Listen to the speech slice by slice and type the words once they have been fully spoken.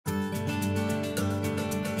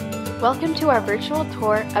Welcome to our virtual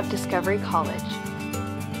tour of Discovery College.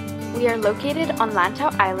 We are located on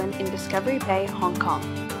Lantau Island in Discovery Bay, Hong Kong.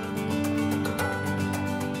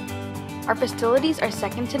 Our facilities are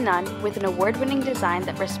second to none with an award-winning design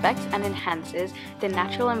that respects and enhances the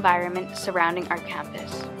natural environment surrounding our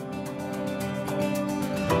campus.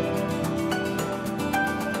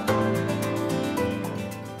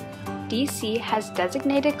 DC has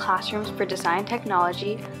designated classrooms for design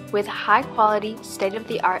technology with high-quality,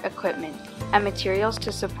 state-of-the-art equipment and materials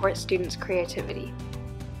to support students' creativity.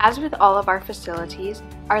 As with all of our facilities,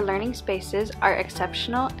 our learning spaces are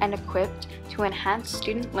exceptional and equipped to enhance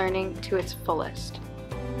student learning to its fullest.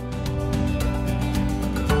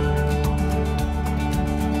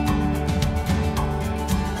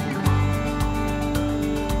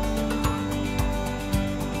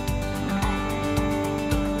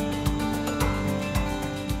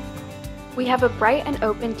 We have a bright and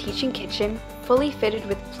open teaching kitchen, fully fitted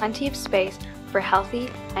with plenty of space for healthy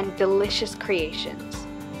and delicious creations.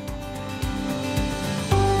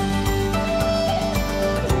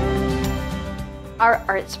 Our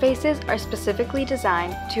art spaces are specifically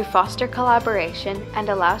designed to foster collaboration and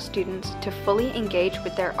allow students to fully engage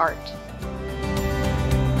with their art.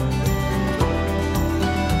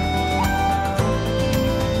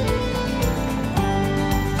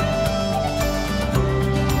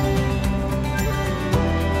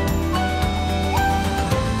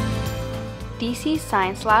 DC's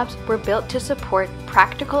science labs were built to support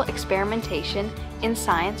practical experimentation in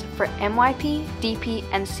science for MYP, DP,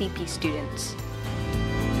 and CP students.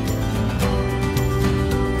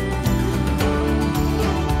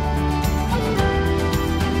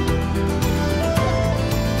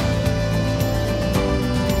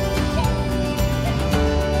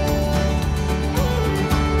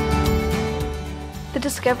 The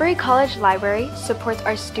Discovery College Library supports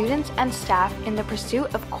our students and staff in the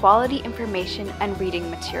pursuit of quality information and reading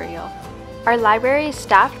material. Our library is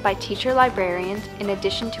staffed by teacher librarians in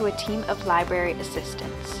addition to a team of library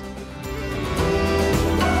assistants.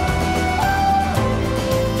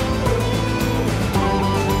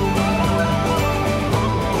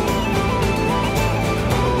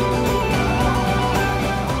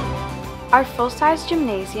 Our full-size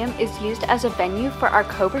gymnasium is used as a venue for our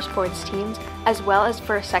Cobra sports teams as well as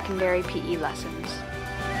for secondary PE lessons.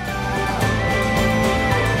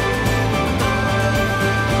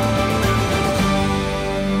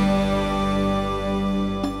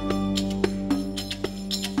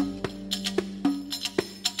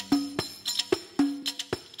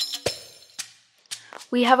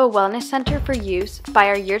 We have a wellness center for use by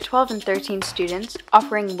our Year 12 and 13 students,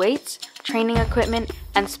 offering weights, training equipment,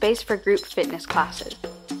 and space for group fitness classes.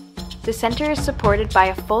 The center is supported by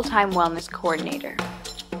a full-time wellness coordinator.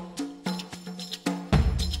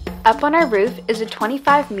 Up on our roof is a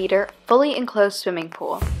 25-meter, fully enclosed swimming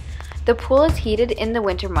pool. The pool is heated in the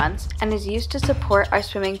winter months and is used to support our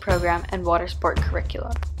swimming program and water sport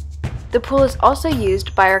curriculum. The pool is also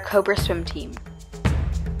used by our Cobra swim team.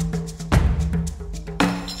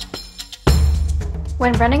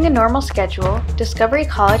 When running a normal schedule, Discovery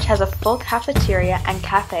College has a full cafeteria and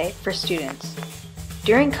cafe for students.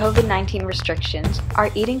 During COVID-19 restrictions, our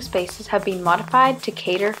eating spaces have been modified to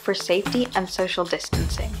cater for safety and social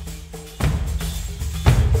distancing.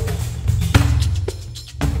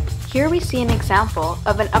 Here we see an example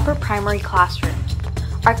of an upper primary classroom.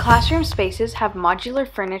 Our classroom spaces have modular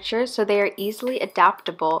furniture so they are easily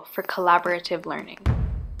adaptable for collaborative learning.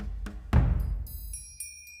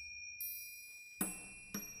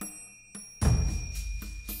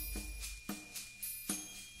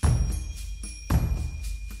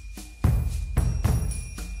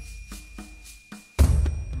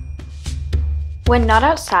 When not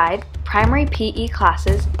outside, primary PE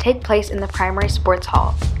classes take place in the primary sports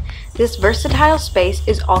hall. This versatile space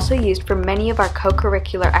is also used for many of our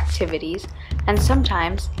co-curricular activities and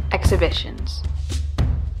sometimes exhibitions.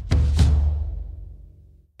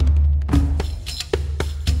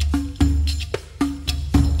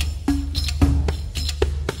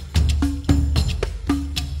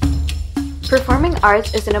 Performing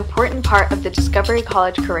arts is an important part of the Discovery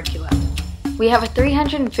College curriculum. We have a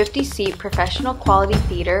 350-seat professional quality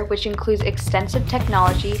theater which includes extensive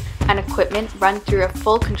technology and equipment run through a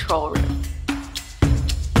full control room.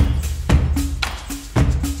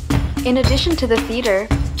 In addition to the theater,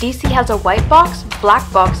 DC has a white box,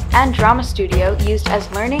 black box, and drama studio used as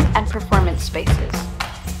learning and performance spaces.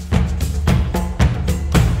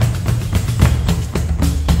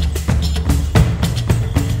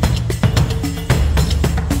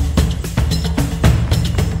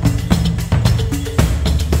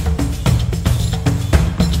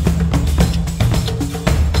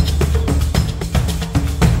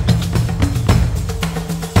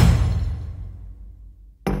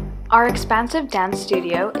 Our expansive dance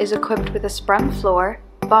studio is equipped with a sprung floor,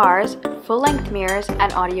 bars, full-length mirrors,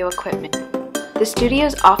 and audio equipment. The studio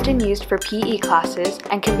is often used for PE classes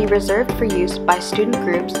and can be reserved for use by student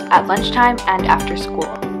groups at lunchtime and after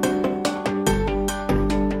school.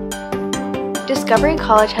 Discovery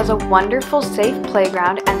College has a wonderful, safe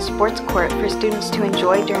playground and sports court for students to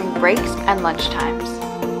enjoy during breaks and lunchtimes.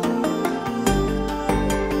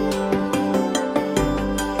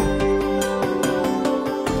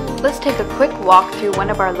 Let's take a quick walk through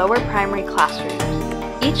one of our lower primary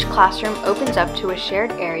classrooms. Each classroom opens up to a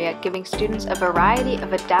shared area, giving students a variety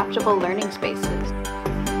of adaptable learning spaces.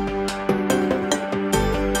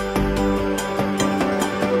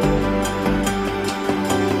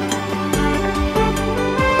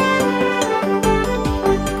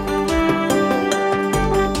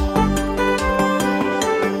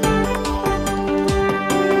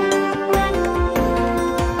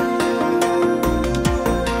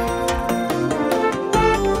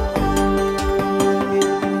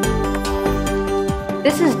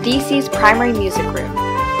 This is DC's primary music room.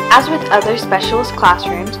 As with other specialist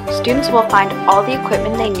classrooms, students will find all the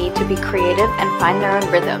equipment they need to be creative and find their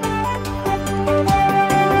own rhythm.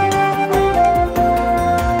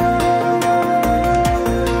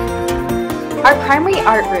 Our primary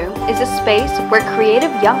art room is a space where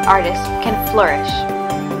creative young artists can flourish.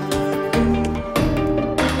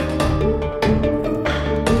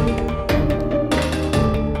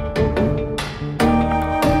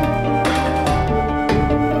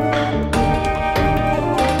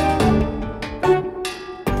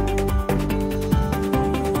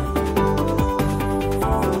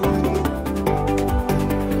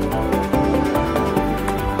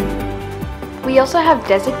 We also have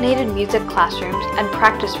designated music classrooms and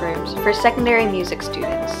practice rooms for secondary music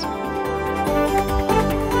students.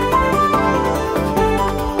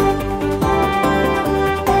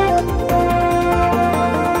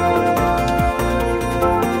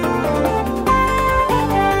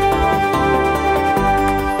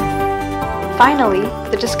 Finally,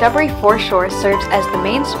 the Discovery foreshore serves as the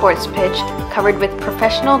main sports pitch covered with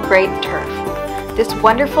professional-grade turf. This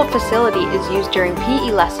wonderful facility is used during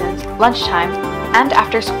PE lessons, lunchtime, and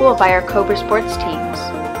after school by our Cobra sports teams.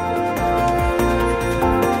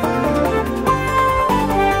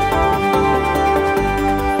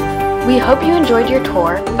 We hope you enjoyed your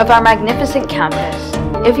tour of our magnificent campus.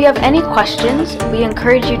 If you have any questions, we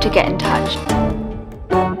encourage you to get in touch.